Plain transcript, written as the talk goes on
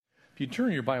If you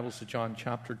turn your Bibles to John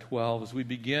chapter 12, as we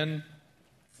begin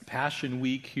Passion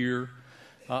Week here,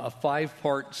 a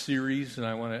 5-part series, and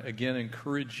I want to again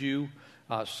encourage you.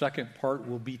 Second part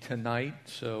will be tonight,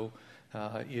 so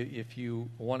if you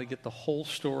want to get the whole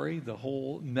story, the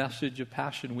whole message of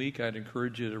Passion Week, I'd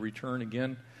encourage you to return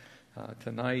again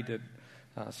tonight at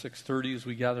 6:30 as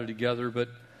we gather together. But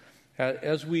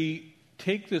as we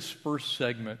take this first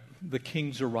segment, the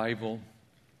King's arrival,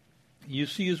 you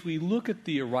see, as we look at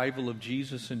the arrival of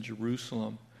Jesus in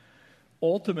Jerusalem,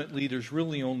 ultimately there's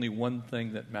really only one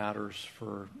thing that matters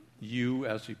for you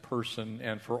as a person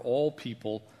and for all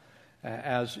people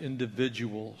as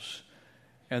individuals,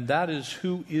 and that is,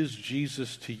 who is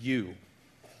Jesus to you?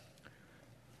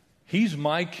 He's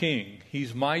my King,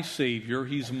 He's my Savior,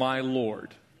 He's my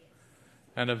Lord.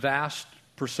 And a vast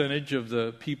percentage of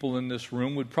the people in this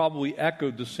room would probably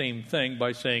echo the same thing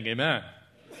by saying amen.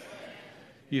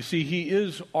 You see, He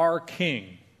is our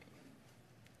King.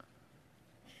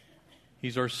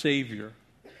 He's our Savior.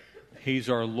 He's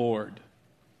our Lord.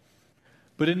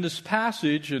 But in this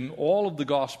passage, and all of the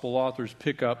gospel authors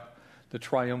pick up the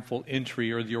triumphal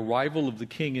entry or the arrival of the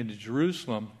King into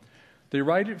Jerusalem, they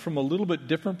write it from a little bit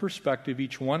different perspective,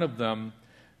 each one of them.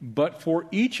 But for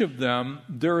each of them,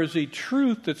 there is a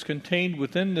truth that's contained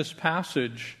within this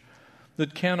passage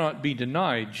that cannot be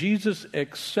denied. Jesus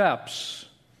accepts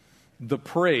the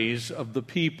praise of the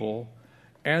people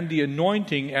and the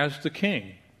anointing as the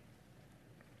King.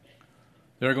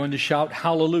 They're going to shout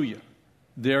hallelujah.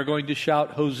 They're going to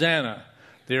shout Hosanna.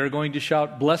 They're going to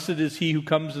shout, blessed is he who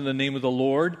comes in the name of the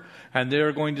Lord. And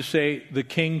they're going to say, the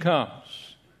King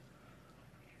comes.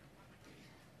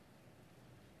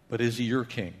 But is he your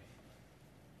King?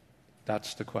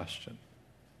 That's the question.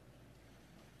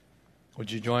 Would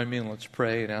you join me and let's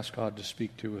pray and ask God to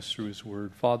speak to us through His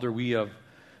Word. Father, we have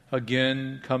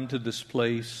again come to this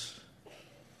place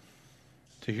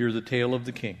to hear the tale of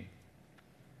the King.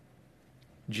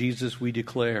 Jesus, we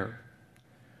declare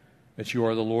that you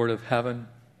are the Lord of heaven,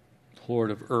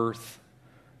 Lord of earth,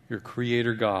 your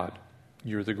Creator God.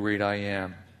 You're the great I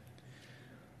am.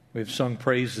 We have sung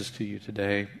praises to you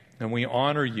today, and we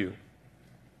honor you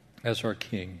as our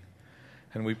King.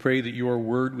 And we pray that your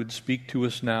word would speak to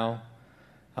us now.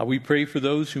 We pray for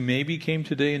those who maybe came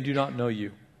today and do not know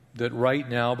you, that right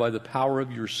now, by the power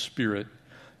of your Spirit,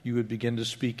 you would begin to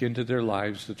speak into their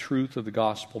lives the truth of the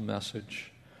gospel message.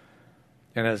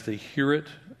 And as they hear it,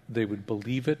 they would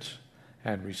believe it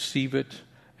and receive it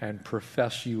and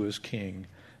profess you as King,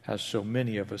 as so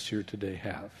many of us here today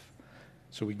have.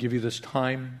 So we give you this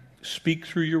time. Speak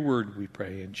through your word, we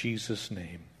pray, in Jesus'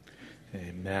 name.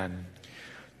 Amen.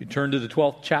 We turn to the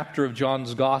 12th chapter of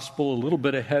John's Gospel, a little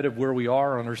bit ahead of where we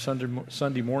are on our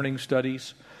Sunday morning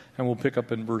studies, and we'll pick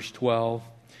up in verse 12.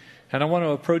 And I want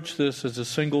to approach this as a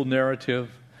single narrative,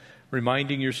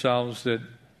 reminding yourselves that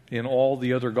in all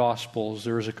the other Gospels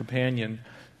there is a companion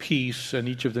piece, and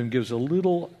each of them gives a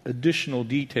little additional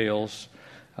details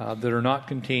that are not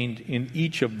contained in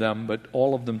each of them, but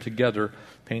all of them together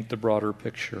paint the broader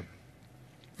picture.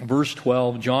 Verse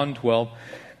 12, John 12,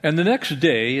 and the next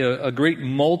day a great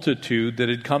multitude that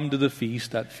had come to the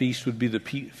feast, that feast would be the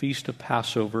feast of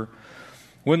Passover,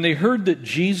 when they heard that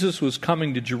Jesus was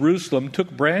coming to Jerusalem, took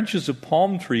branches of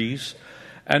palm trees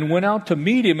and went out to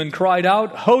meet him and cried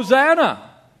out, Hosanna!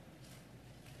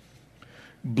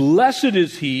 Blessed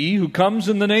is he who comes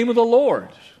in the name of the Lord,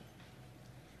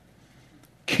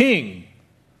 King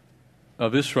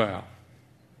of Israel.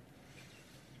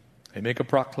 They make a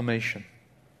proclamation.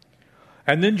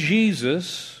 And then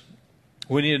Jesus,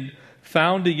 when he had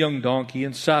found a young donkey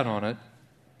and sat on it,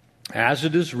 as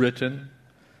it is written,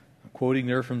 quoting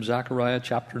there from Zechariah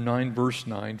chapter 9, verse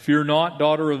 9, fear not,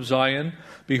 daughter of Zion,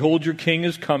 behold your king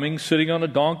is coming, sitting on a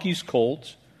donkey's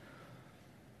colt.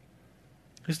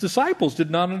 His disciples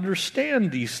did not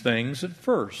understand these things at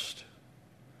first.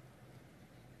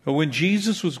 But when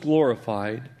Jesus was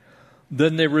glorified,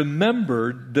 then they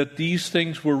remembered that these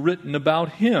things were written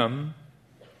about him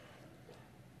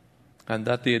and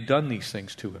that they had done these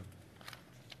things to him.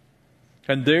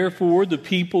 And therefore the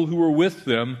people who were with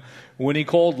them, when he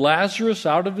called Lazarus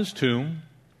out of his tomb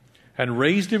and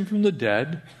raised him from the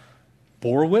dead,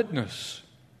 bore witness.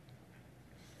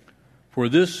 For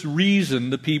this reason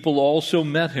the people also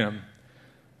met him,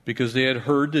 because they had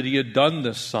heard that he had done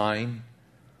this sign.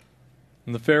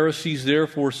 And the Pharisees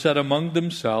therefore said among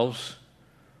themselves,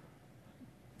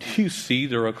 do you see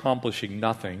they're accomplishing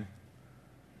nothing?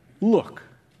 Look,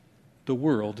 the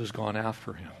world has gone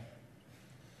after him.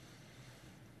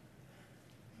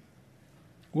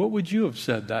 What would you have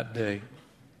said that day?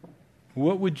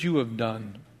 What would you have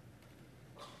done?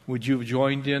 Would you have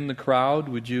joined in the crowd?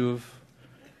 Would you have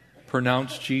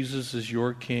pronounce Jesus as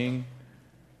your King,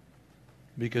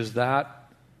 because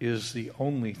that is the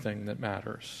only thing that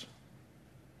matters.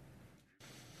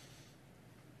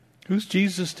 Who's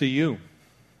Jesus to you?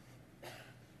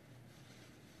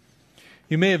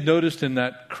 You may have noticed in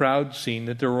that crowd scene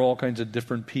that there were all kinds of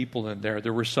different people in there.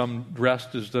 There were some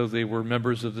dressed as though they were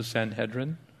members of the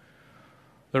Sanhedrin.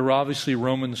 There were obviously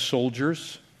Roman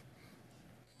soldiers.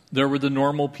 There were the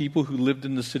normal people who lived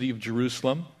in the city of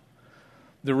Jerusalem.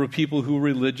 There were people who were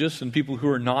religious and people who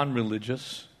were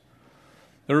non-religious.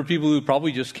 There were people who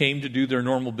probably just came to do their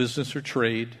normal business or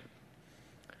trade.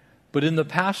 But in the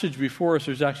passage before us,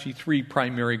 there's actually three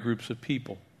primary groups of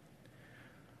people.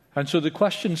 And so the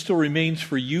question still remains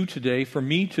for you today, for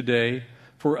me today,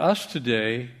 for us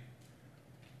today,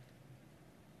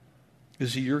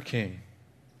 is he your King?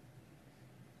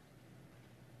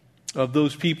 Of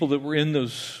those people that were in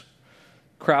those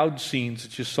crowd scenes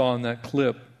that you saw in that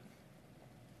clip,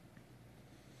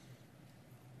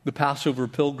 the Passover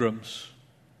pilgrims,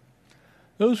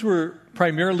 those were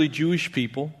primarily Jewish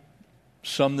people,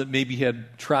 some that maybe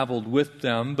had traveled with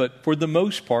them, but for the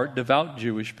most part, devout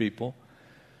Jewish people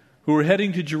who were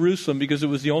heading to Jerusalem because it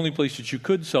was the only place that you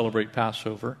could celebrate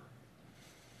Passover.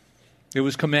 It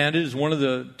was commanded as one of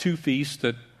the two feasts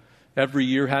that every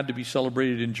year had to be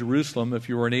celebrated in Jerusalem if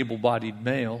you were an able-bodied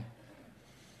male.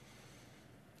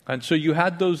 And so you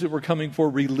had those that were coming for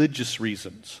religious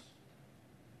reasons.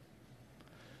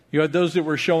 You had those that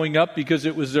were showing up because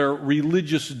it was their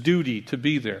religious duty to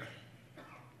be there.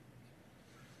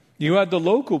 You had the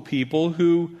local people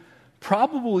who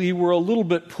probably were a little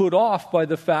bit put off by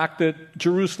the fact that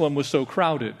Jerusalem was so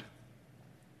crowded.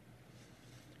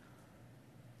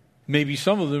 Maybe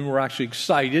some of them were actually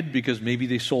excited because maybe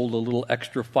they sold a little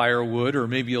extra firewood or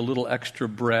maybe a little extra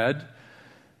bread,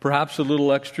 perhaps a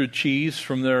little extra cheese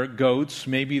from their goats.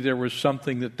 Maybe there was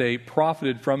something that they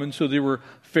profited from, and so they were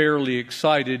fairly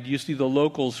excited. You see, the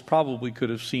locals probably could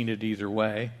have seen it either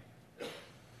way.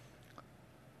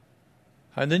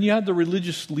 And then you had the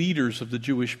religious leaders of the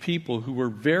Jewish people who were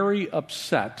very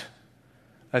upset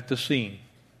at the scene.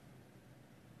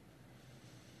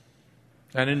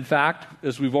 And in fact,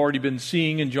 as we've already been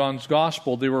seeing in John's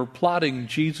Gospel, they were plotting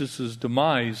Jesus'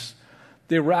 demise.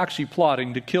 They were actually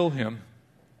plotting to kill him.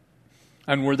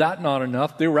 And were that not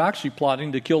enough, they were actually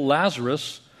plotting to kill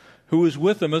Lazarus, who was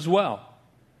with them as well,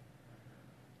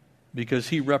 because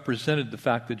he represented the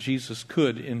fact that Jesus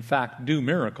could, in fact, do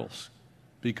miracles,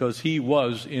 because he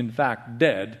was, in fact,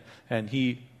 dead, and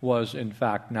he was, in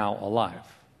fact, now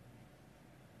alive.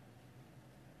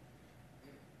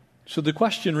 So the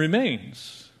question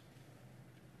remains.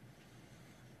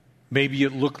 Maybe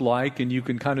it looked like, and you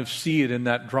can kind of see it in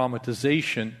that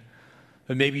dramatization,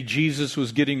 that maybe Jesus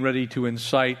was getting ready to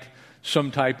incite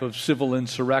some type of civil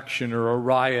insurrection or a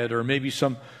riot or maybe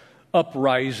some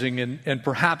uprising, and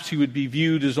perhaps he would be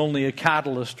viewed as only a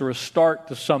catalyst or a start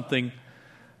to something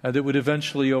that would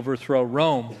eventually overthrow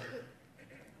Rome.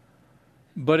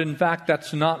 But in fact,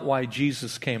 that's not why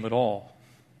Jesus came at all.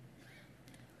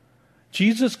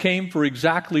 Jesus came for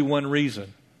exactly one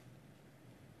reason.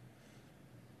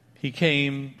 He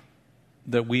came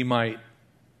that we might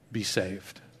be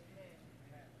saved.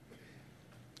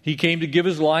 He came to give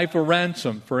his life a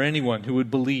ransom for anyone who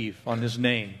would believe on his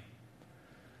name.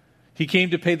 He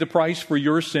came to pay the price for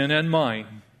your sin and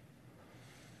mine.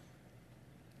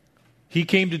 He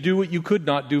came to do what you could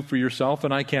not do for yourself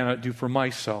and I cannot do for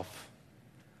myself.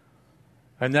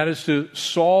 And that is to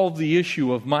solve the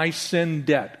issue of my sin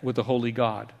debt with the holy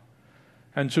God.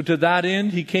 And so to that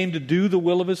end, he came to do the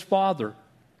will of his Father.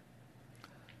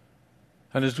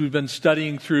 And as we've been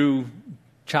studying through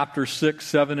chapter 6,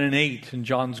 7, and 8 in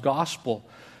John's Gospel,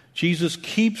 Jesus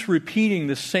keeps repeating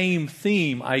the same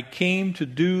theme. I came to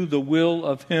do the will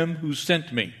of him who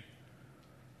sent me.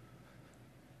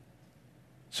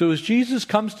 So as Jesus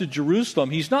comes to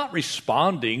Jerusalem, he's not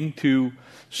responding to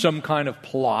some kind of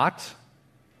plot.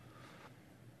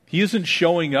 He isn't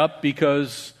showing up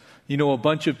because, a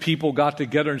bunch of people got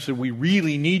together and said, we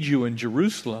really need you in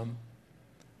Jerusalem.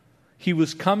 He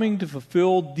was coming to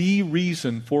fulfill the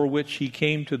reason for which he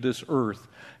came to this earth,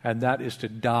 and that is to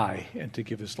die and to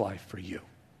give his life for you.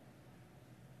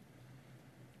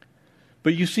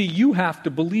 But you see, you have to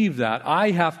believe that. I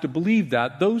have to believe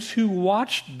that. Those who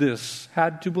watched this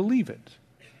had to believe it.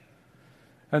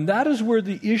 And that is where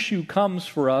the issue comes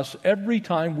for us every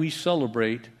time we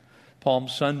celebrate Palm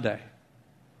Sunday.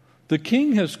 The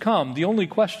King has come. The only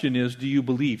question is, do you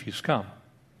believe he's come?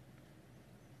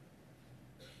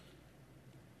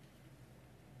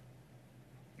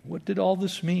 What did all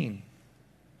this mean?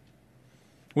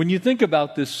 When you think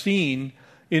about this scene,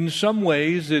 In some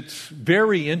ways, it's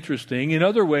very interesting. In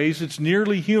other ways, it's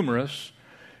nearly humorous.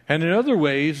 And in other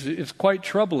ways, it's quite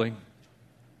troubling.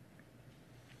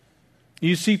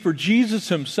 You see, for Jesus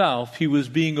himself, he was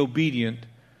being obedient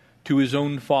to his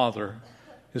own Father.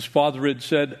 His Father had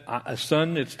said,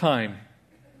 "Son, it's time.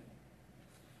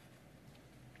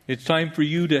 It's time for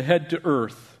you to head to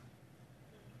earth.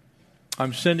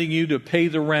 I'm sending you to pay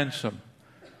the ransom,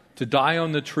 to die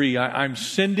on the tree. I'm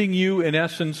sending you, in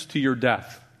essence, to your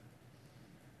death."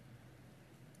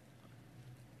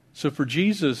 So for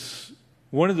Jesus,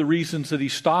 one of the reasons that he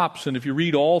stops, and if you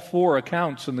read all 4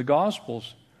 accounts in the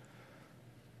Gospels,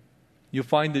 you'll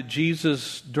find that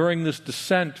Jesus, during this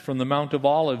descent from the Mount of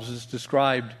Olives, is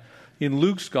described in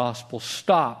Luke's Gospel,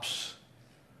 stops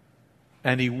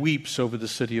and he weeps over the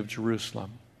city of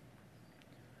Jerusalem.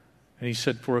 And he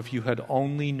said, "For if you had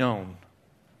only known,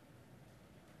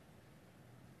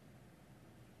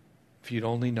 if you'd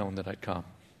only known that I'd come."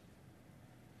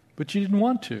 But you didn't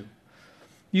want to.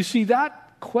 You see,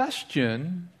 that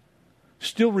question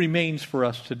still remains for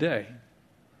us today.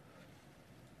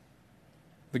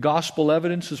 The gospel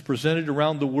evidence is presented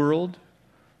around the world.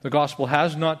 The gospel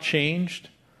has not changed.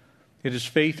 It is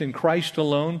faith in Christ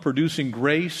alone, producing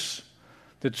grace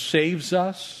that saves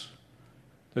us,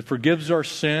 that forgives our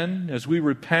sin. As we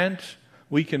repent,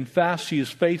 we confess he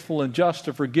is faithful and just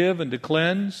to forgive and to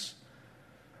cleanse.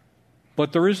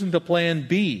 But there isn't a plan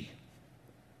B.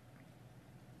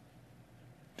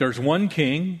 There's one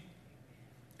king,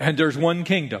 and there's one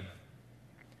kingdom.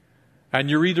 And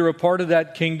you're either a part of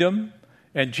that kingdom,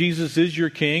 and Jesus is your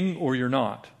king, or you're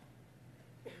not.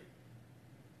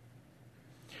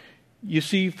 You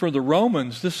see, for the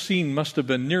Romans, this scene must have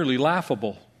been nearly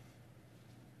laughable.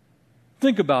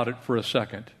 Think about it for a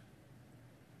second.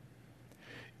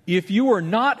 If you were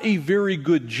not a very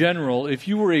good general, if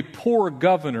you were a poor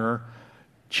governor,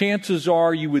 chances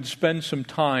are you would spend some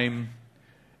time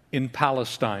in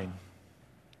Palestine.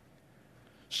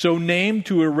 So named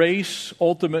to erase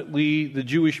ultimately the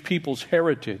Jewish people's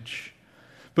heritage.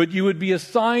 But you would be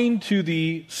assigned to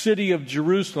the city of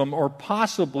Jerusalem, or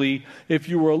possibly, if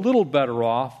you were a little better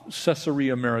off,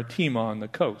 Caesarea Maritima on the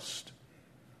coast.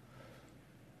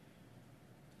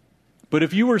 But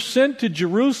if you were sent to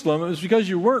Jerusalem, it was because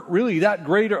you weren't really that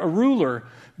great a ruler,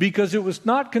 because it was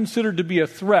not considered to be a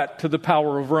threat to the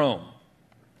power of Rome.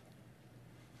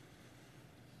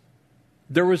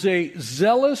 There was a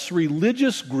zealous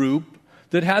religious group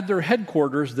that had their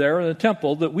headquarters there in the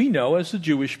temple that we know as the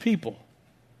Jewish people.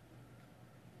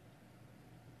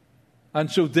 And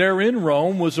so there in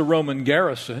Rome was a Roman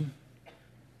garrison,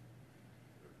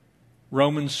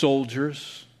 Roman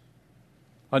soldiers,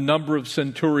 a number of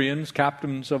centurions,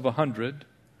 captains of 100.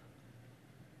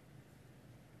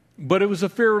 But it was a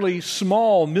fairly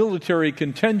small military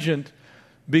contingent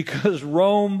because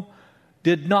Rome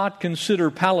did not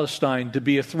consider Palestine to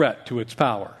be a threat to its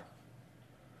power.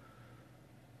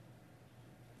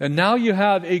 And now you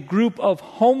have a group of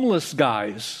homeless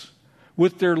guys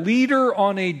with their leader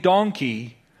on a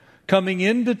donkey coming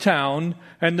into town,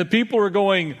 and the people are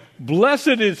going, "Blessed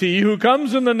is he who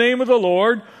comes in the name of the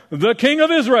Lord, the King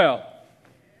of Israel."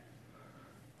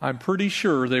 I'm pretty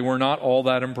sure they were not all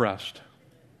that impressed.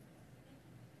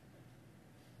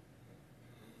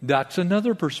 That's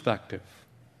another perspective.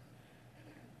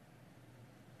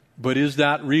 But is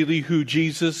that really who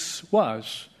Jesus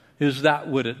was? Is that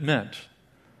what it meant?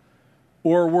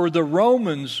 Or were the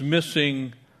Romans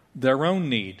missing their own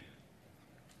need?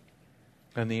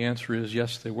 And the answer is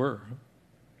yes, they were.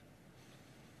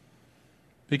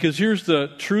 Because here's the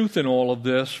truth in all of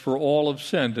this: for all have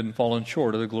sinned and fallen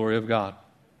short of the glory of God.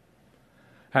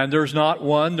 And there's not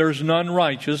one, there's none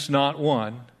righteous, not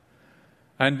one.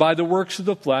 And by the works of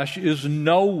the flesh is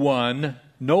no one,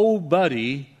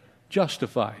 nobody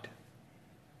justified.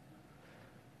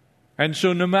 And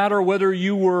so no matter whether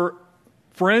you were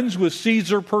friends with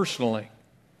Caesar personally,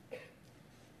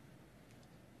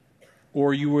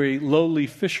 or you were a lowly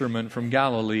fisherman from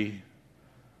Galilee,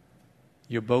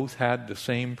 you both had the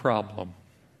same problem.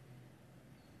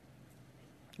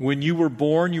 When you were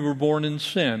born in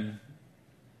sin,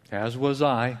 as was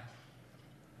I.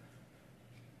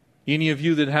 Any of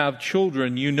you that have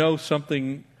children, you know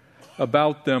something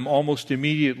about them almost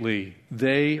immediately.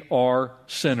 They are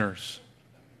sinners.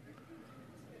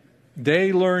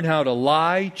 They learn how to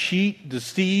lie, cheat,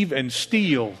 deceive, and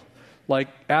steal like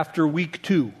after week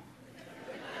 2.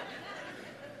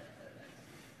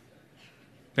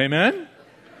 Amen?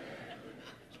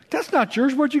 That's not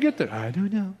yours. Where'd you get that? I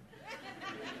don't know.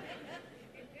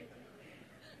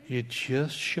 It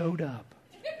just showed up.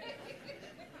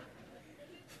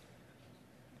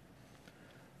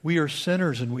 We are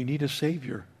sinners and we need a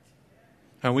Savior.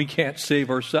 And we can't save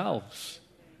ourselves.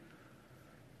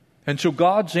 And so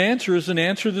God's answer is an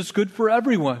answer that's good for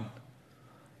everyone.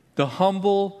 The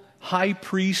humble high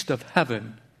priest of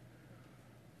heaven,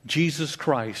 Jesus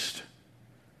Christ,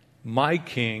 my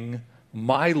King,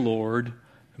 my Lord,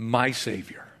 my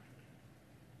Savior.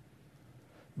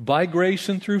 By grace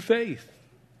and through faith.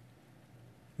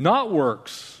 Not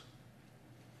works.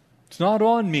 It's not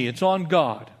on me, it's on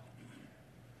God.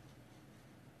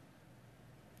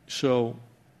 So,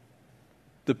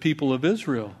 the people of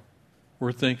Israel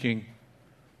were thinking,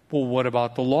 well, what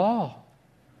about the law?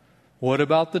 What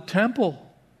about the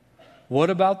temple? What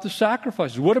about the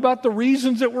sacrifices? What about the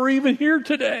reasons that we're even here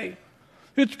today?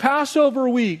 It's Passover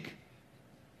week.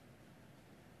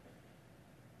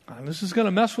 And this is going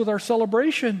to mess with our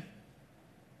celebration.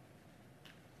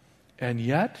 And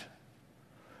yet,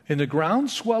 in the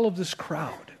groundswell of this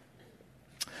crowd,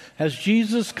 as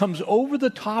Jesus comes over the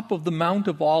top of the Mount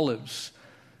of Olives,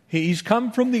 he's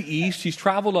come from the east. He's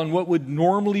traveled on what would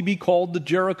normally be called the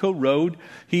Jericho Road.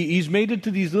 He's made it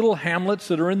to these little hamlets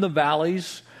that are in the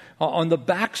valleys on the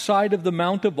backside of the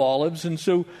Mount of Olives. And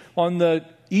so on the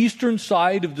eastern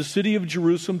side of the city of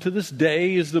Jerusalem to this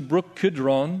day is the brook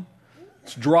Kidron.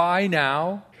 It's dry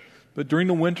now, but during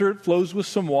the winter it flows with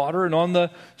some water. And on the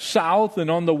south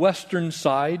and on the western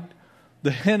side,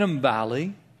 the Hinnom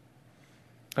Valley.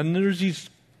 And there's these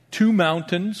two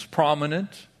mountains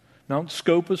prominent, Mount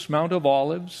Scopus, Mount of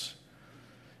Olives.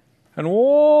 And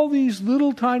all these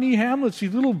little tiny hamlets,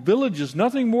 these little villages,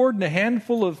 nothing more than a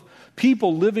handful of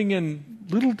people living in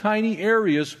little tiny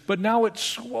areas, but now it's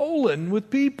swollen with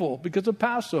people because of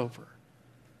Passover.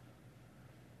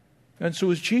 And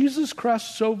so as Jesus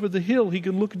crests over the hill, he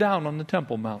can look down on the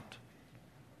Temple Mount.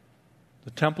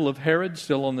 The temple of Herod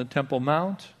still on the Temple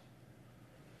Mount.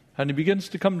 And he begins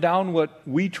to come down what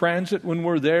we transit when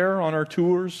we're there on our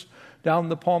tours, down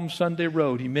the Palm Sunday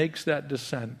Road. He makes that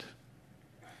descent.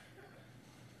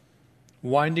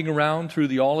 Winding around through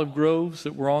the olive groves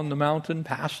that were on the mountain,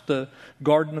 past the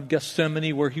Garden of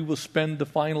Gethsemane, where he will spend the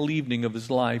final evening of his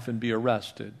life and be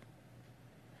arrested.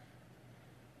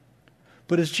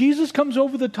 But as Jesus comes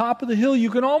over the top of the hill, you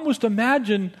can almost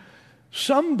imagine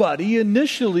somebody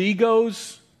initially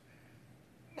goes,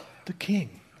 the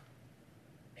King.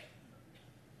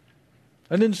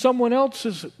 And then someone else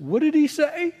says, what did he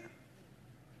say?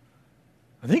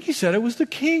 I think he said it was the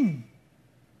King.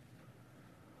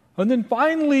 And then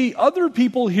finally, other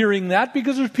people hearing that,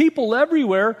 because there's people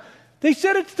everywhere, they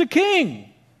said it's the King.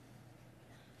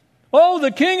 Oh,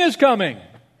 the King is coming.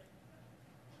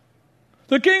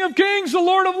 The King of Kings, the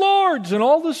Lord of Lords. And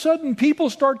all of a sudden, people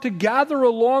start to gather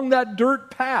along that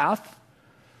dirt path.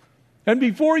 And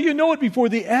before you know it, before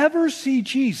they ever see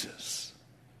Jesus,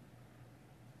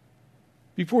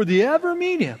 before they ever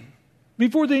meet him,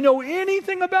 before they know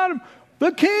anything about him,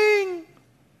 the King.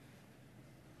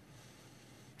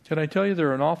 Can I tell you,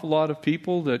 there are an awful lot of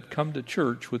people that come to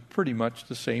church with pretty much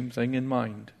the same thing in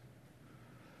mind.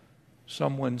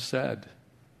 Someone said,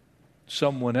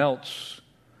 someone else,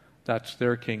 that's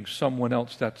their King. Someone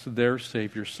else, that's their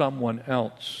Savior. Someone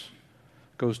else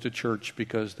goes to church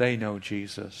because they know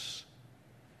Jesus.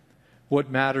 What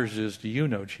matters is, do you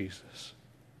know Jesus?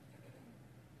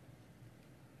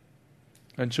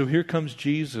 And so here comes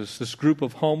Jesus, this group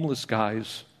of homeless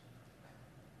guys.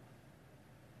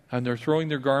 And they're throwing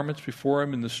their garments before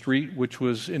him in the street, which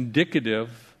was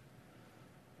indicative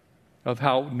of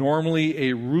how normally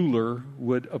a ruler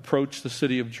would approach the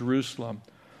city of Jerusalem.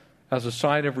 As a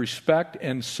sign of respect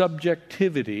and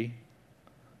subjectivity,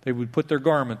 they would put their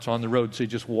garments on the road and say,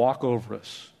 just walk over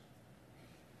us.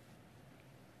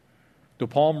 The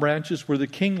palm branches were the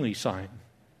kingly sign.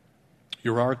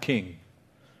 You're our king.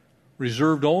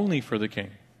 Reserved only for the king.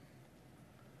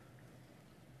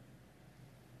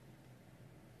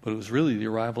 But it was really the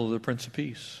arrival of the Prince of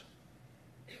Peace.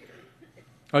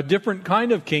 A different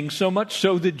kind of king, so much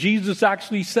so that Jesus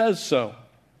actually says so.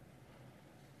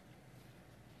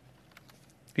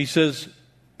 He says,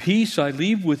 peace I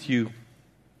leave with you.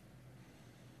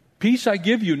 Peace I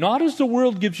give you. Not as the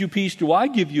world gives you peace do I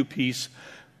give you peace,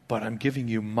 but I'm giving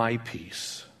you my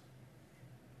peace.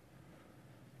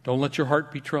 Don't let your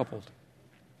heart be troubled.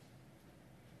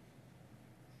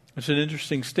 It's an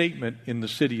interesting statement in the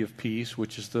city of peace,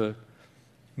 which is the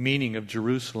meaning of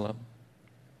Jerusalem.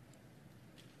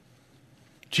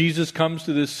 Jesus comes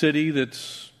to this city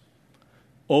that's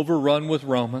overrun with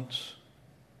Romans,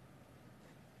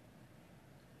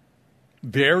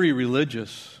 very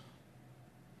religious,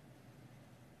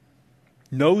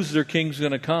 knows their king's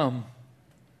going to come,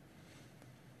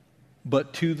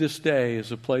 but to this day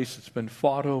is a place that's been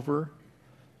fought over,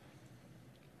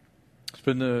 It's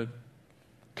been the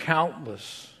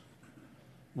countless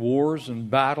wars and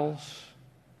battles,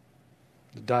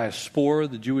 the diaspora,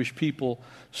 the Jewish people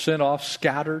sent off,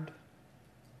 scattered.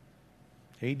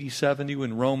 AD 70,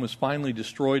 when Rome was finally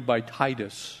destroyed by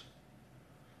Titus.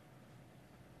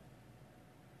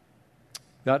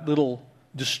 That little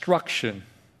destruction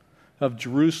of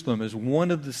Jerusalem is one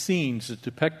of the scenes that's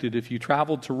depicted if you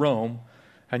traveled to Rome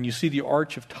and you see the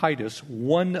Arch of Titus,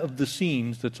 one of the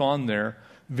scenes that's on there,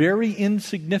 very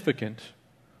insignificant,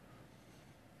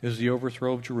 is the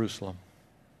overthrow of Jerusalem.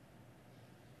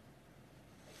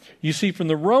 You see, from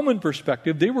the Roman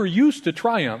perspective, they were used to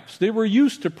triumphs. They were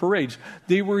used to parades.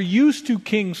 They were used to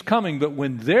kings coming, but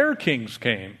when their kings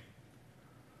came,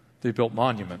 they built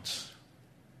monuments.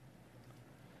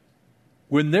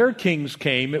 When their kings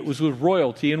came, it was with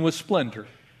royalty and with splendor.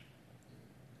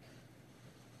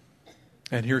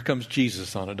 And here comes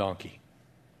Jesus on a donkey.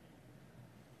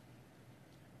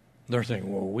 They're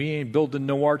thinking, well, we ain't building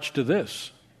no arch to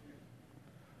this.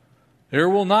 There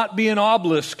will not be an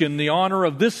obelisk in the honor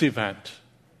of this event.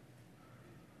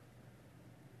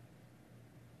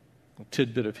 A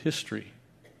tidbit of history.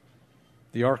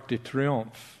 The Arc de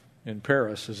Triomphe in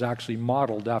Paris is actually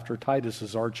modeled after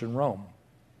Titus's arch in Rome.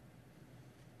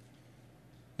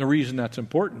 The reason that's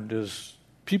important is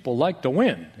people like to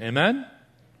win. Amen?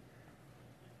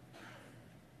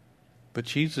 But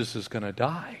Jesus is going to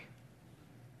die.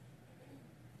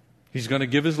 He's going to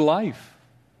give his life.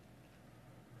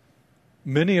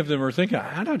 Many of them are thinking,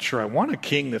 I'm not sure I want a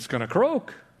king that's going to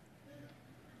croak.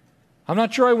 I'm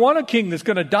not sure I want a king that's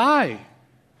going to die.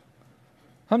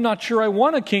 I'm not sure I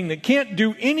want a king that can't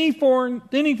do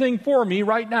anything for me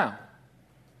right now.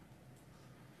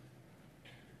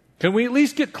 Can we at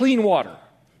least get clean water?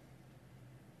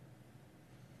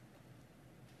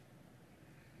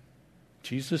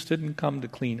 Jesus didn't come to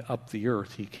clean up the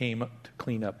earth. He came to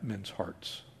clean up men's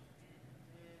hearts.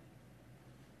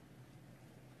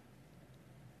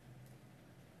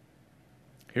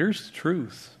 Here's the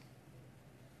truth.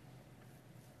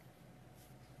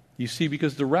 You see,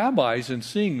 because the rabbis, in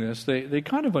seeing this, they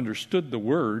kind of understood the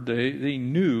word. They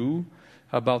knew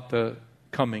about the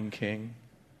coming king.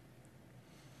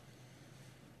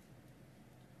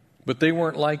 But they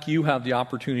weren't like you have the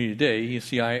opportunity today. You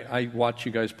see, I watch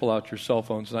you guys pull out your cell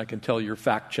phones, and I can tell you're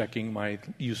fact-checking my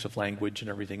use of language and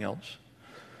everything else.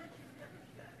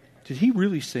 Did he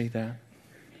really say that?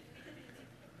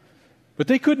 But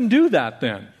they couldn't do that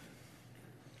then.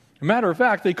 As a matter of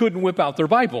fact, they couldn't whip out their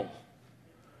Bible.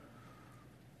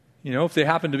 You know, if they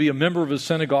happened to be a member of a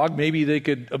synagogue, maybe they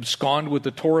could abscond with the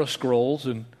Torah scrolls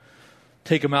and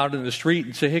take them out in the street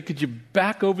and say, hey, could you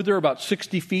back over there about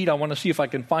 60 feet? I want to see if I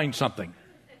can find something.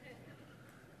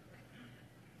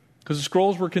 Because the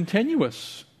scrolls were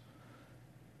continuous.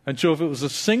 And so if it was a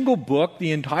single book,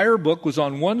 the entire book was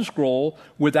on one scroll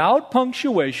without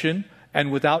punctuation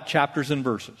and without chapters and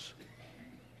verses.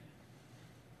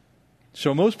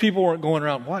 So most people weren't going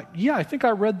around, what? Yeah, I think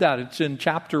I read that. It's in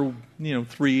chapter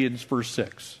 3 and verse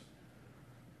 6.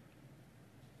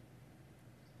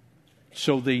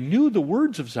 So they knew the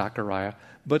words of Zechariah,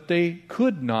 but they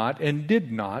could not and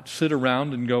did not sit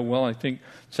around and go, well, I think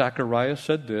Zechariah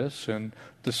said this, and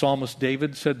the psalmist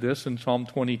David said this in Psalm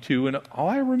 22, and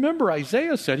I remember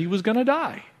Isaiah said he was going to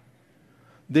die.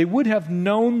 They would have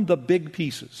known the big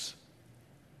pieces.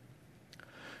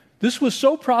 This was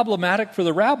so problematic for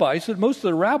the rabbis that most of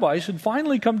the rabbis had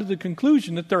finally come to the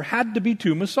conclusion that there had to be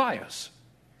two messiahs.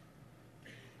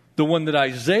 The one that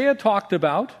Isaiah talked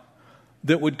about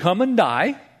that would come and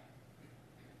die,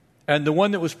 and the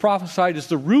one that was prophesied as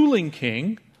the ruling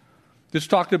king that's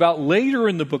talked about later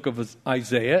in the book of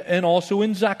Isaiah and also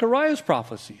in Zechariah's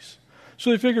prophecies.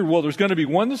 So they figured, well, there's going to be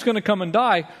one that's going to come and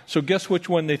die, so guess which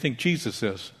one they think Jesus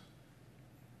is?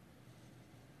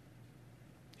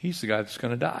 He's the guy that's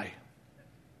going to die.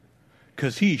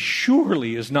 Because he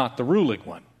surely is not the ruling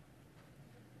one.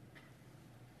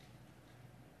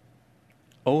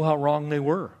 Oh, how wrong they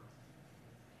were.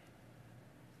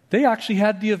 They actually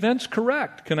had the events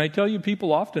correct. Can I tell you,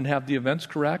 people often have the events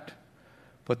correct,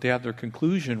 but they have their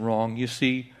conclusion wrong. You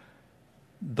see,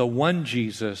 the one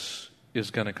Jesus is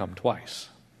going to come twice.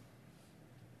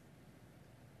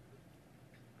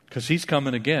 Because he's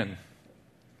coming again.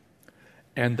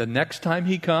 And the next time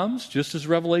he comes, just as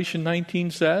Revelation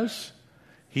 19 says,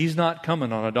 he's not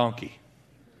coming on a donkey.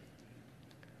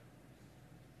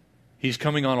 He's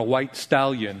coming on a white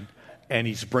stallion, and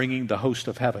he's bringing the host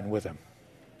of heaven with him.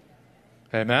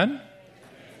 Amen?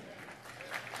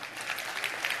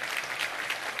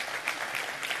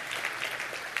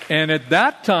 And at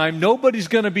that time, nobody's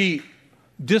going to be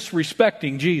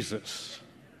disrespecting Jesus.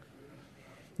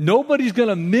 Nobody's going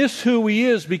to miss who he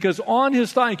is, because on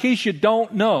his thigh, in case you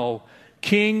don't know,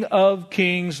 King of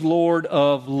Kings, Lord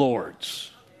of Lords.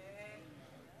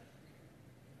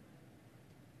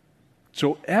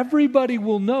 So everybody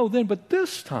will know then, but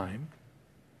this time,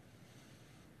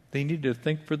 they need to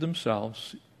think for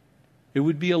themselves. It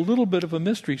would be a little bit of a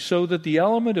mystery, so that the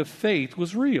element of faith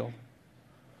was real.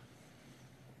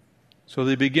 So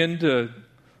they begin to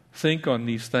think on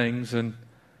these things, and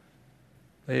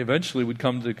they eventually would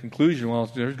come to the conclusion, well,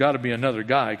 there's got to be another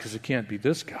guy, because it can't be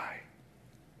this guy.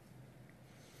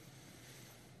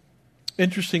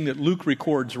 Interesting that Luke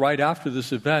records right after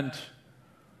this event,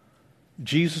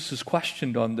 Jesus is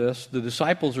questioned on this. The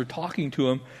disciples are talking to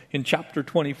him in chapter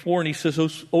 24, and he says,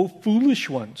 "O foolish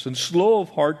ones, and slow of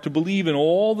heart to believe in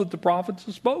all that the prophets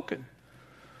have spoken."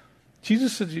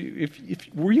 Jesus says,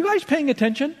 were you guys paying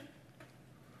attention?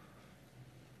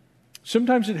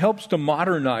 Sometimes it helps to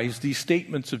modernize these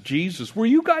statements of Jesus. Were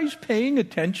you guys paying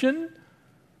attention?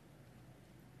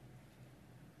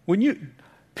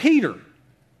 Peter,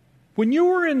 when you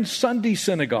were in Sunday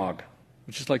synagogue,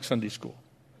 which is like Sunday school,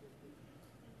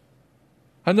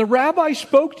 and the rabbi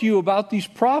spoke to you about these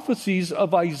prophecies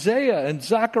of Isaiah and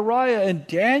Zechariah and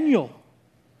Daniel,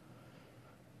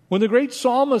 when the great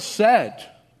psalmist said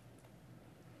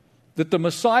that the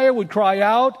Messiah would cry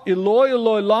out, "Eloi,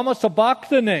 Eloi, lama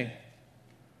sabachthani,"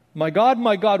 my God,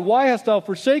 why hast thou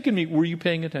forsaken me? Were you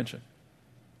paying attention?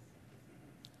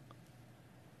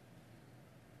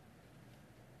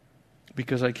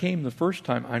 Because I came the first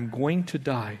time, I'm going to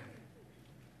die.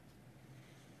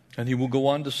 And he will go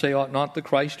on to say, ought not the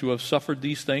Christ to have suffered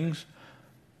these things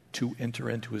to enter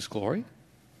into his glory?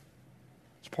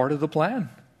 It's part of the plan.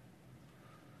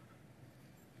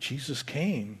 Jesus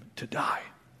came to die.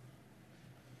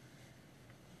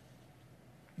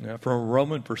 Now, from a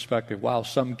Roman perspective, wow,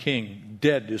 some king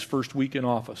dead his first week in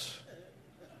office.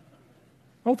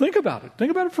 Well, think about it.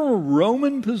 Think about it from a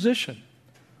Roman position.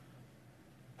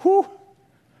 Whew.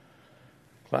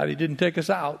 Glad he didn't take us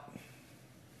out.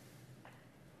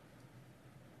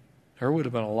 There would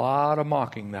have been a lot of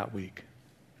mocking that week.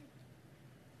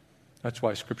 That's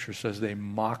why Scripture says they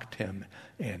mocked him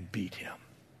and beat him.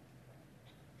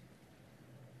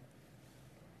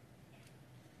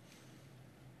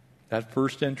 That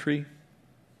first entry,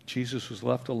 Jesus was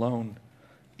left alone,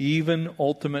 even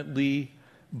ultimately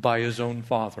by his own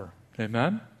Father.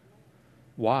 Amen?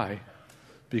 Why?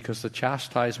 Because the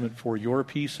chastisement for your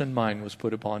peace and mine was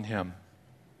put upon him.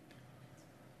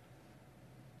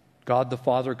 God the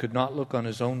Father could not look on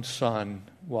his own Son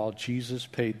while Jesus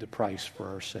paid the price for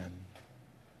our sin.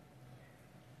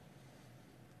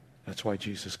 That's why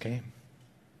Jesus came.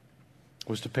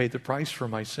 Was to pay the price for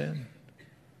my sin.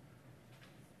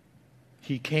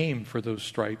 He came for those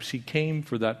stripes. He came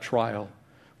for that trial,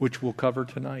 which we'll cover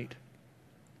tonight.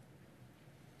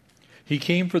 He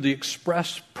came for the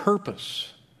express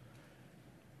purpose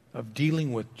of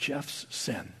dealing with Jeff's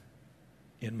sin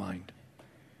in mind.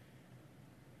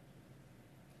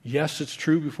 Yes, it's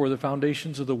true, before the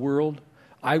foundations of the world,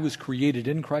 I was created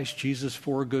in Christ Jesus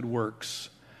for good works.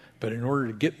 But in order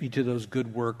to get me to those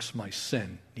good works, my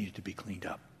sin needed to be cleaned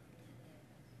up.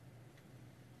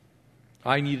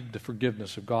 I needed the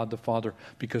forgiveness of God the Father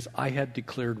because I had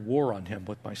declared war on him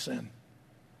with my sin.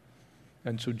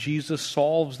 And so Jesus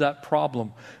solves that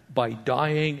problem by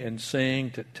dying and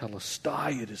saying to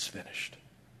Telestai, it is finished.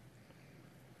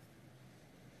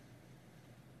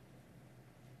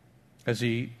 As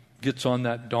he gets on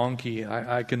that donkey,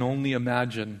 I can only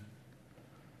imagine,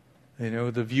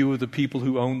 the view of the people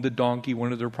who owned the donkey,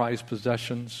 one of their prized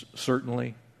possessions,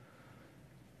 certainly.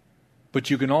 But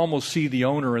you can almost see the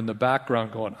owner in the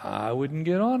background going, I wouldn't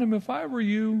get on him if I were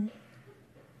you.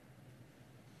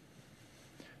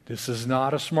 This is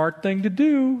not a smart thing to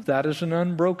do. That is an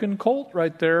unbroken colt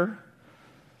right there.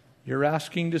 You're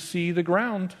asking to see the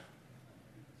ground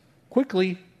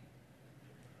quickly.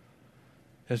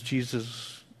 As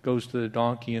Jesus goes to the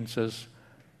donkey and says,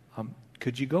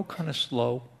 could you go kind of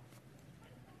slow?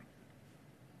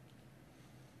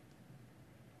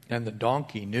 And the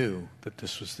donkey knew that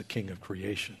this was the King of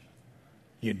creation.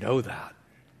 You know that.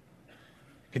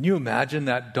 Can you imagine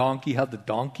that donkey, how the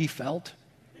donkey felt?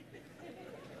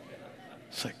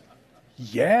 It's like,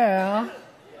 yeah,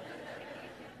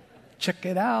 check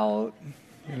it out.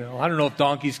 I don't know if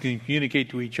donkeys can communicate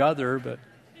to each other, but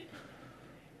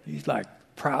he's like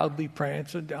proudly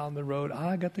prancing down the road.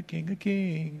 I got the King of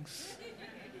Kings.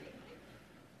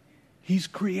 He's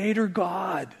Creator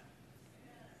God.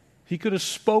 He could have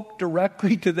spoke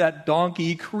directly to that donkey.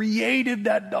 He created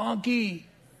that donkey.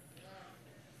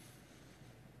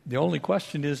 The only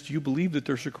question is, do you believe that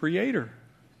there's a creator?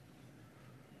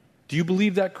 Do you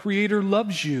believe that Creator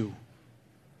loves you?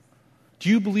 Do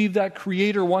you believe that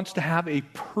Creator wants to have a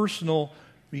personal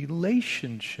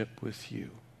relationship with you?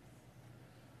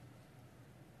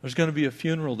 There's going to be a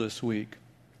funeral this week.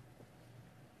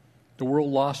 The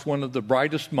world lost one of the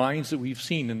brightest minds that we've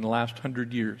seen in the last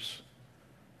 100 years.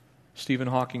 Stephen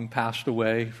Hawking passed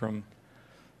away from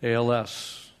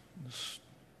ALS, this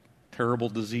terrible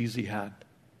disease he had.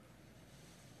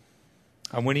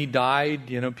 And when he died,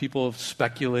 people have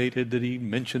speculated that he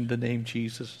mentioned the name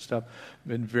Jesus and stuff.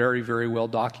 Been very, very well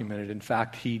documented. In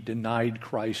fact, he denied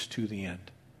Christ to the end.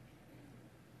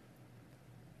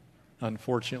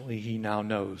 Unfortunately, he now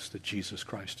knows that Jesus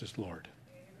Christ is Lord.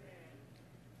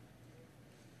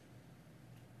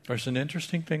 There's an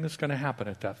interesting thing that's going to happen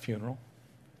at that funeral.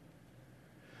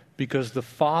 Because the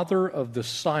father of the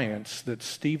science that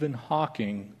Stephen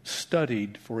Hawking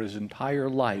studied for his entire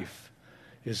life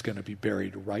is going to be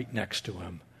buried right next to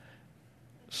him.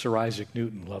 Sir Isaac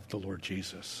Newton loved the Lord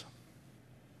Jesus.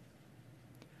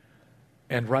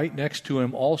 And right next to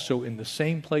him, also in the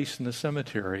same place in the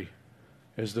cemetery,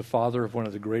 is the father of one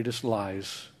of the greatest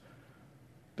lies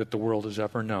that the world has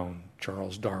ever known,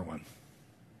 Charles Darwin.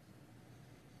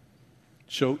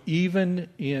 So even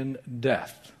in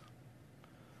death,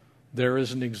 there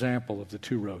is an example of the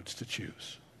two roads to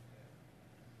choose.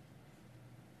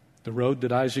 The road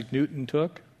that Isaac Newton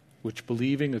took, which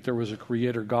believing that there was a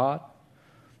creator God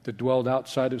that dwelled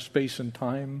outside of space and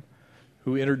time,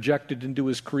 who interjected into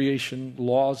his creation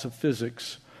laws of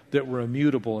physics that were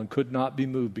immutable and could not be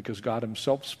moved because God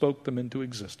himself spoke them into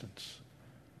existence.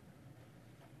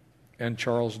 And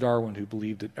Charles Darwin, who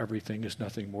believed that everything is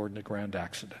nothing more than a grand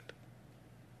accident.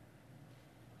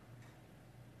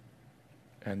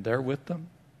 And there with them,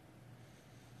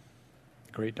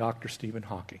 the great Dr. Stephen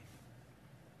Hawking.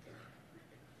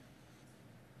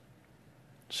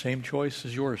 Same choice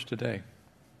is yours today.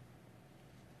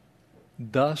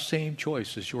 The same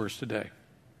choice is yours today.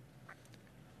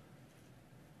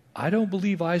 I don't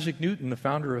believe Isaac Newton, the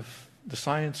founder of the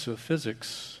science of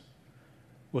physics,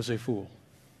 was a fool.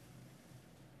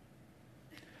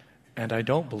 And I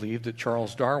don't believe that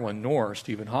Charles Darwin nor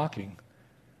Stephen Hawking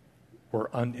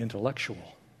were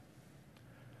unintellectual.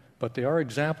 But they are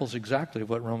examples exactly of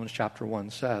what Romans chapter 1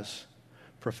 says.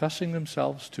 Professing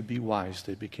themselves to be wise,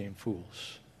 they became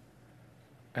fools.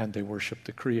 And they worshiped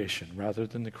the creation rather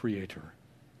than the Creator,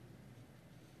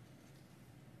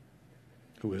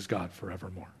 who is God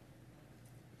forevermore.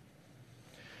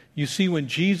 You see, when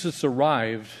Jesus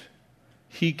arrived,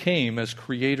 he came as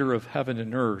creator of heaven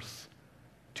and earth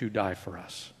to die for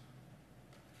us.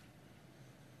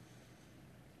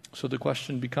 So the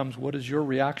question becomes, what is your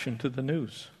reaction to the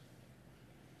news?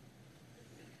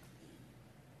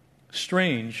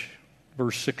 Strange,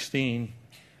 verse 16,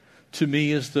 to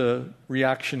me is the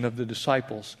reaction of the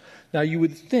disciples. Now you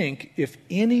would think if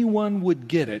anyone would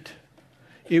get it,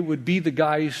 it would be the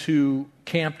guys who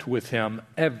camped with him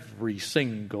every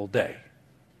single day,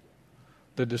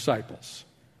 the disciples.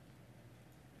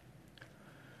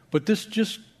 But this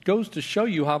just goes to show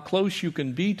you how close you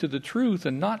can be to the truth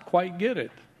and not quite get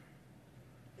it.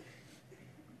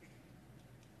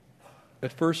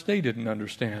 At first they didn't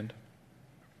understand.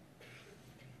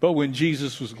 But when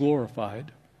Jesus was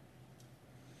glorified,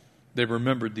 they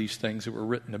remembered these things that were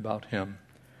written about him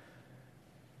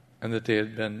and that they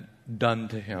had been done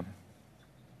to him.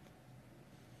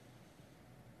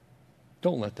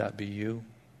 Don't let that be you.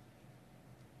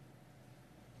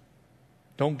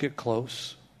 Don't get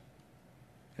close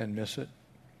and miss it.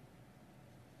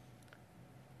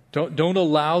 Don't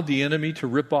allow the enemy to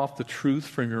rip off the truth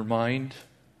from your mind.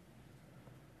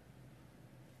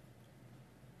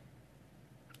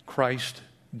 Christ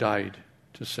died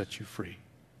to set you free.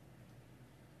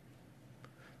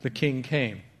 The King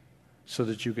came so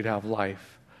that you could have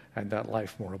life, and that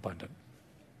life more abundant.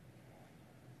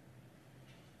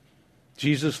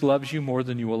 Jesus loves you more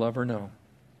than you will ever know.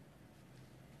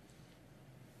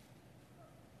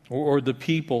 Or the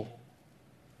people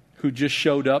who just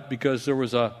showed up because there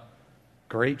was a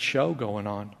great show going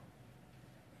on.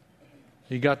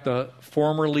 You got the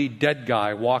formerly dead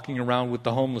guy walking around with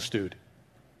the homeless dude.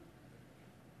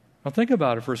 Now think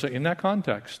about it for a second. In that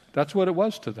context, that's what it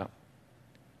was to them.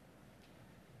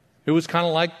 It was kind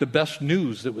of like the best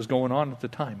news that was going on at the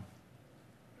time.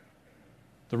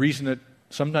 The reason that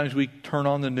sometimes we turn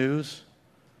on the news,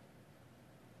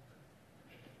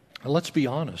 let's be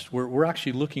honest, we're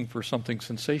actually looking for something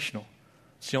sensational.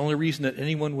 It's the only reason that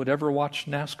anyone would ever watch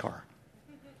NASCAR.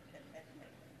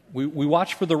 We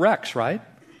watch for the wrecks, right?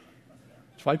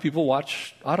 That's why people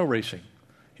watch auto racing.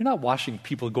 You're not watching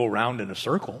people go around in a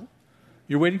circle.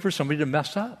 You're waiting for somebody to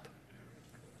mess up.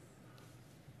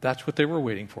 That's what they were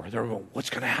waiting for. They were going, what's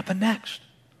going to happen next?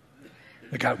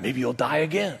 The guy, maybe he'll die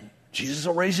again. Jesus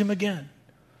will raise him again.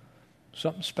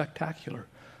 Something spectacular.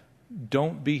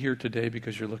 Don't be here today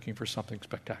because you're looking for something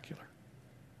spectacular.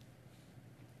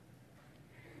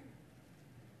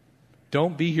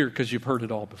 Don't be here because you've heard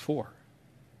it all before,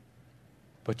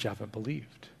 but you haven't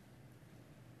believed.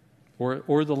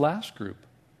 Or the last group,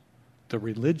 the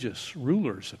religious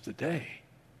rulers of the day.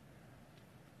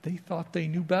 They thought they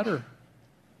knew better.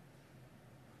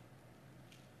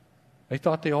 They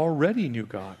thought they already knew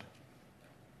God.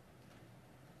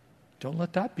 Don't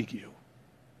let that be you.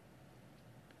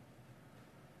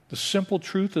 The simple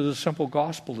truth of the simple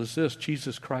gospel is this: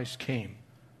 Jesus Christ came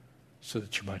so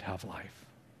that you might have life.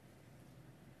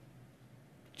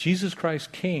 Jesus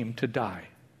Christ came to die.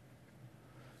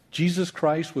 Jesus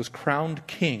Christ was crowned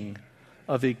king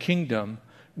of a kingdom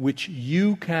which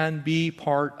you can be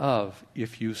part of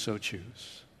if you so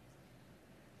choose.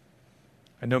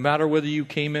 And no matter whether you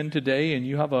came in today and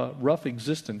you have a rough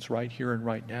existence right here and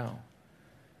right now,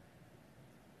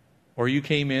 or you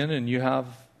came in and you have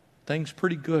things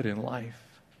pretty good in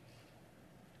life,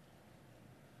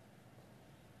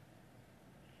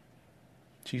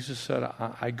 Jesus said,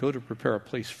 I go to prepare a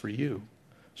place for you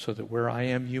so that where I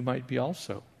am, you might be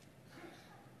also.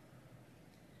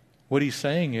 What he's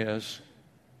saying is,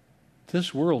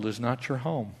 this world is not your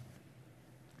home.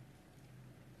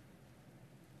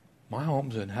 My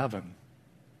home's in heaven.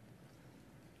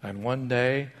 And one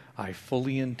day, I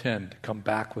fully intend to come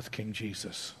back with King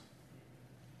Jesus.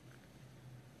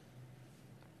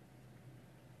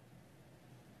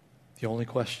 The only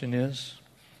question is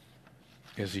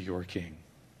he your king?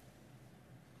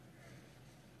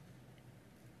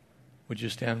 Would you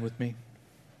stand with me?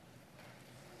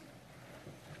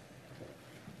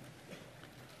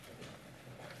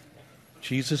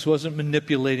 Jesus wasn't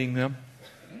manipulating them.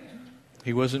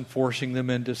 He wasn't forcing them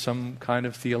into some kind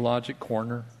of theologic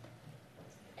corner.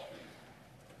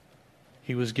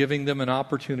 He was giving them an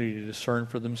opportunity to discern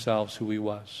for themselves who he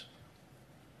was.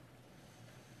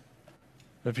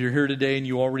 If you're here today and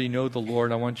you already know the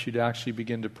Lord, I want you to actually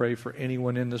begin to pray for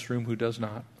anyone in this room who does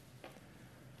not.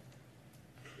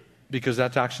 Because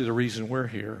that's actually the reason we're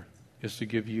here, is to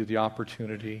give you the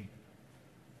opportunity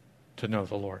to know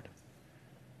the Lord.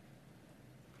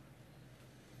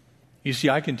 You see,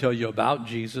 I can tell you about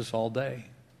Jesus all day.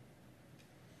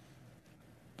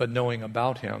 But knowing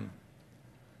about him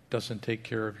doesn't take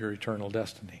care of your eternal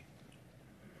destiny.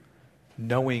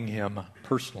 Knowing him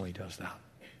personally does that.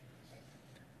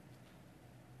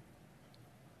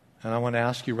 And I want to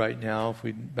ask you right now, if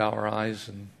we bow our eyes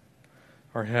and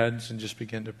our heads and just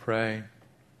begin to pray.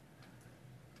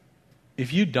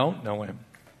 If you don't know him,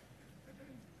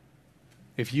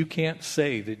 if you can't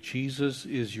say that Jesus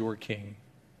is your king,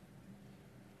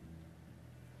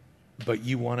 but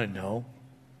you want to know,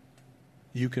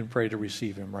 you can pray to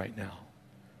receive him right now.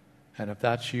 And if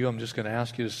that's you, I'm just going to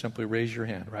ask you to simply raise your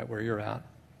hand right where you're at.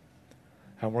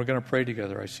 And we're going to pray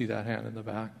together. I see that hand in the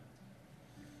back.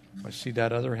 I see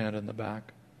that other hand in the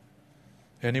back.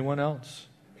 Anyone else?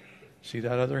 See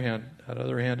that other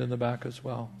hand in the back as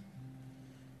well.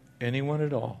 Anyone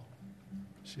at all?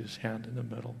 See his hand in the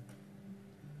middle.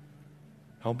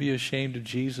 Don't be ashamed of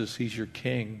Jesus. He's your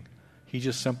king. He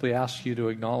just simply asks you to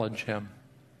acknowledge him.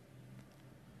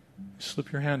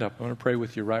 Slip your hand up. I want to pray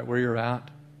with you right where you're at.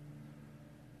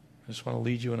 I just want to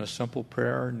lead you in a simple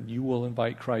prayer, and you will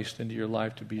invite Christ into your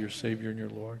life to be your Savior and your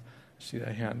Lord. See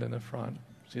that hand in the front.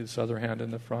 See this other hand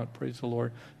in the front. Praise the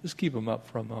Lord. Just keep them up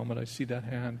for a moment. I see that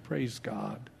hand. Praise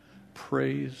God.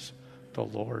 Praise the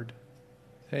Lord.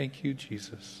 Thank you,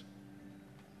 Jesus.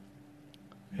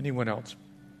 Anyone else?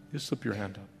 Just slip your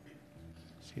hand up.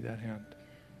 See that hand.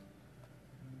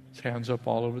 His hands up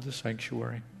all over the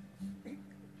sanctuary. If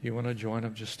you want to join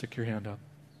him, just stick your hand up.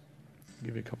 I'll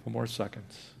give you a couple more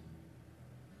seconds.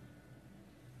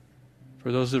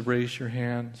 For those that raised your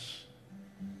hands,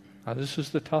 now this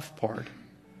is the tough part.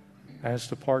 That's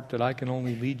the part that I can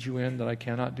only lead you in, that I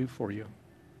cannot do for you.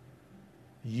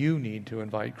 You need to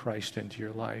invite Christ into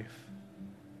your life.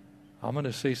 I'm going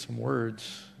to say some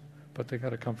words, but they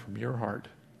got to come from your heart.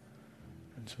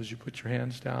 And so as you put your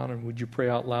hands down, and would you pray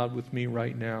out loud with me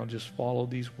right now? Just follow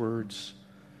these words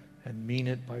and mean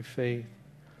it by faith.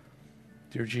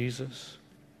 Dear Jesus,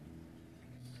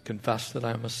 confess that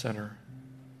I'm a sinner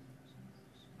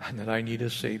and that I need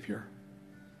a Savior.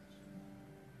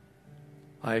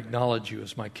 I acknowledge you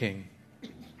as my King.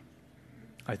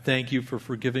 I thank you for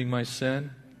forgiving my sin,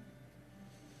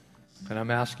 and I'm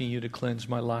asking you to cleanse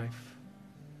my life.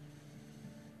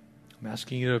 I'm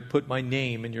asking you to put my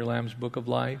name in your Lamb's Book of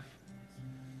Life.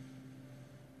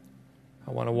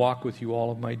 I want to walk with you all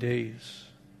of my days.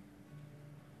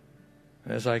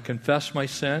 As I confess my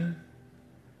sin,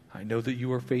 I know that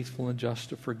you are faithful and just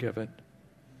to forgive it.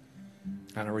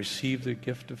 And I receive the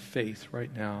gift of faith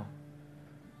right now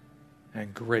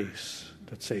and grace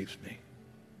that saves me.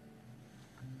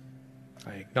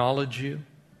 I acknowledge you,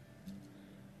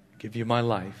 give you my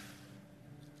life.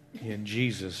 In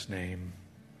Jesus' name,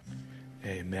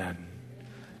 amen.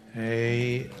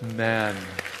 Amen.